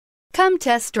Come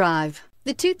test drive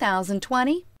the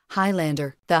 2020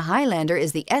 Highlander. The Highlander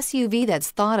is the SUV that's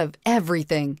thought of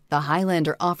everything. The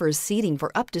Highlander offers seating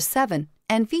for up to 7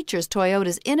 and features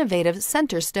Toyota's innovative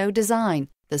center stow design.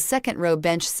 The second row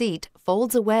bench seat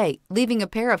folds away, leaving a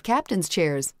pair of captain's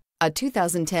chairs. A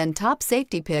 2010 top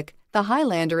safety pick, the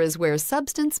Highlander is where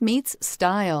substance meets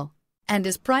style and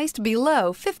is priced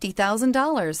below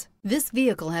 $50,000. This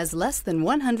vehicle has less than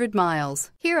 100 miles.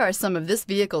 Here are some of this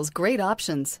vehicle's great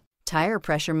options: tire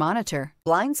pressure monitor,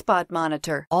 blind spot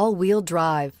monitor, all-wheel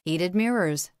drive, heated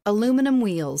mirrors, aluminum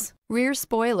wheels, rear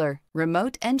spoiler,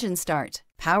 remote engine start,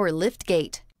 power lift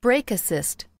gate, brake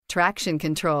assist, traction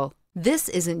control. This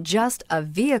isn't just a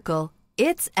vehicle,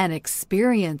 it's an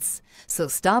experience. So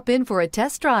stop in for a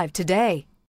test drive today.